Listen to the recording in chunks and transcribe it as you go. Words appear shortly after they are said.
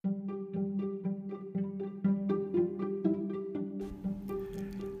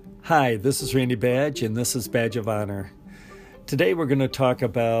Hi, this is Randy Badge, and this is Badge of Honor. Today we're going to talk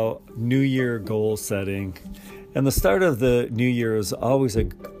about New Year goal setting. And the start of the new year is always a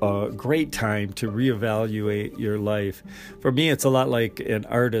great time to reevaluate your life. For me, it's a lot like an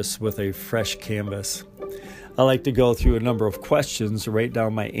artist with a fresh canvas. I like to go through a number of questions, write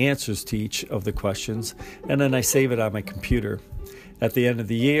down my answers to each of the questions, and then I save it on my computer. At the end of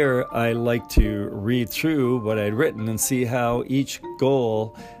the year, I like to read through what I'd written and see how each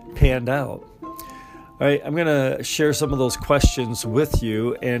goal panned out. All right, I'm going to share some of those questions with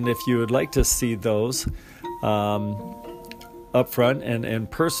you, and if you would like to see those up front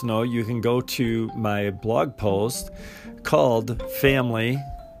and personal, you can go to my blog post called Family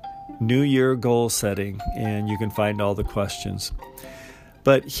New Year Goal Setting, and you can find all the questions.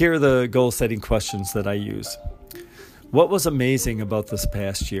 But here are the goal setting questions that I use. What was amazing about this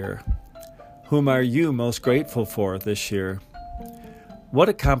past year? Whom are you most grateful for this year? What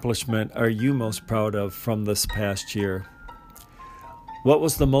accomplishment are you most proud of from this past year? What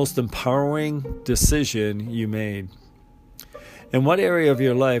was the most empowering decision you made? In what area of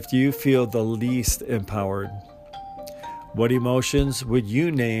your life do you feel the least empowered? What emotions would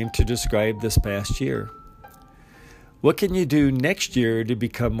you name to describe this past year? What can you do next year to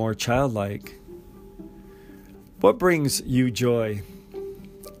become more childlike? What brings you joy?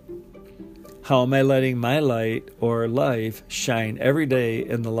 How am I letting my light or life shine every day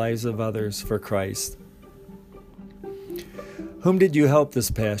in the lives of others for Christ? Whom did you help this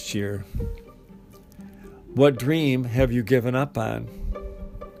past year? What dream have you given up on?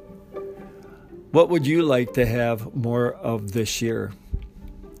 What would you like to have more of this year?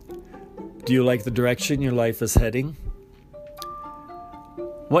 Do you like the direction your life is heading?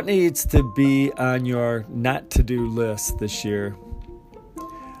 What needs to be on your not-to-do list this year?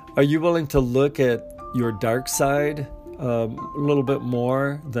 Are you willing to look at your dark side a little bit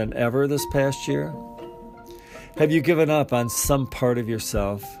more than ever this past year? Have you given up on some part of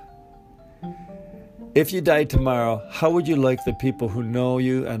yourself? If you died tomorrow, how would you like the people who know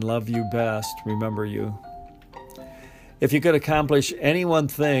you and love you best remember you? If you could accomplish any one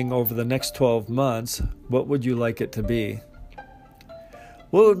thing over the next 12 months, what would you like it to be?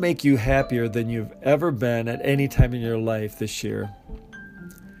 What would make you happier than you've ever been at any time in your life this year?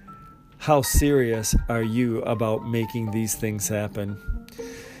 How serious are you about making these things happen?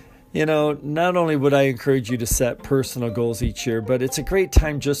 You know, not only would I encourage you to set personal goals each year, but it's a great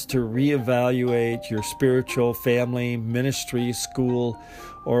time just to reevaluate your spiritual, family, ministry, school,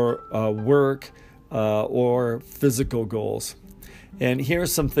 or work, or physical goals. And here are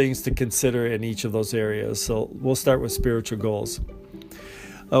some things to consider in each of those areas. So we'll start with spiritual goals.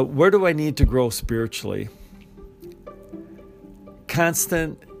 Where do I need to grow spiritually?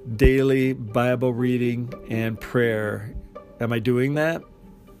 Constant daily Bible reading and prayer. Am I doing that?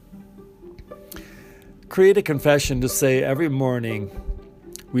 Create a confession to say every morning,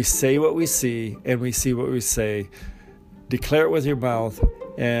 we say what we see and we see what we say. Declare it with your mouth,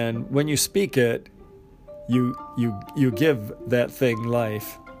 and when you speak it, you give that thing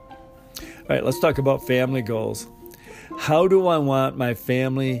life. All right, let's talk about family goals. How do I want my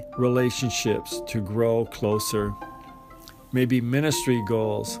family relationships to grow closer? Maybe ministry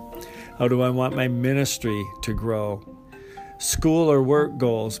goals. How do I want my ministry to grow? School or work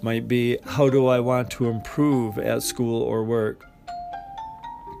goals might be, how do I want to improve at school or work?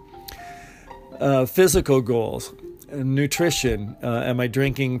 Physical goals. Nutrition. Am I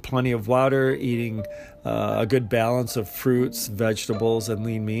drinking plenty of water, eating a good balance of fruits, vegetables, and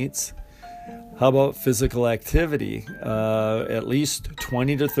lean meats? How about physical activity? At least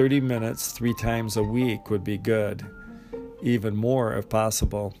 20 to 30 minutes 3 times a week would be good. Even more if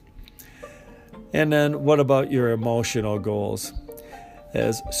possible. And then what about your emotional goals?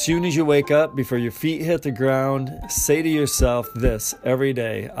 As soon as you wake up, before your feet hit the ground, say to yourself this every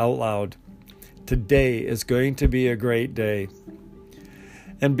day out loud. Today is going to be a great day.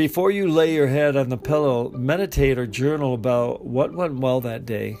 And before you lay your head on the pillow, meditate or journal about what went well that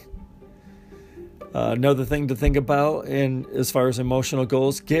day. Another thing to think about, and as far as emotional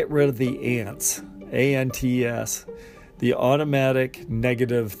goals, get rid of the ants, A-N-T-S, the automatic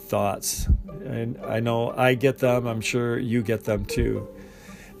negative thoughts. And I know I get them, I'm sure you get them too.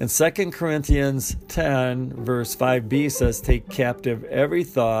 And 2 Corinthians 10, verse 5b says, take captive every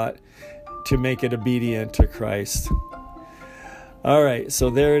thought to make it obedient to Christ. All right, so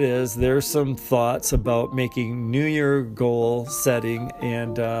there it is. There's some thoughts about making New Year goal setting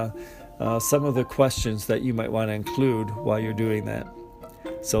and some of the questions that you might want to include while you're doing that.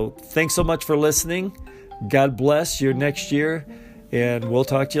 So thanks so much for listening. God bless your next year, and we'll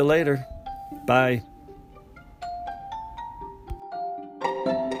talk to you later. Bye.